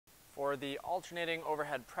For the alternating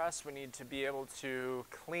overhead press, we need to be able to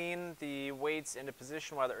clean the weights into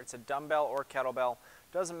position, whether it's a dumbbell or kettlebell.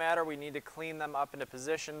 Doesn't matter, we need to clean them up into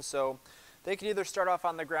position. So they can either start off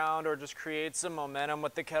on the ground or just create some momentum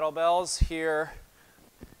with the kettlebells here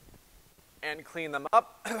and clean them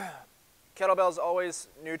up. Kettlebells always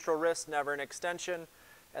neutral wrist, never an extension.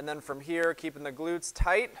 And then from here, keeping the glutes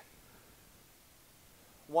tight.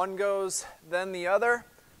 One goes, then the other.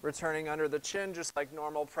 Returning under the chin, just like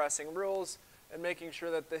normal pressing rules, and making sure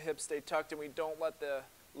that the hips stay tucked and we don't let the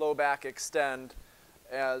low back extend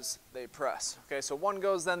as they press. Okay, so one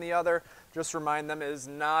goes, then the other. Just remind them it is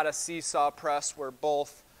not a seesaw press where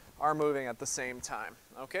both are moving at the same time.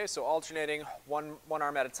 Okay, so alternating one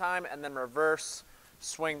arm at a time, and then reverse,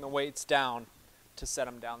 swing the weights down to set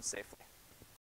them down safely.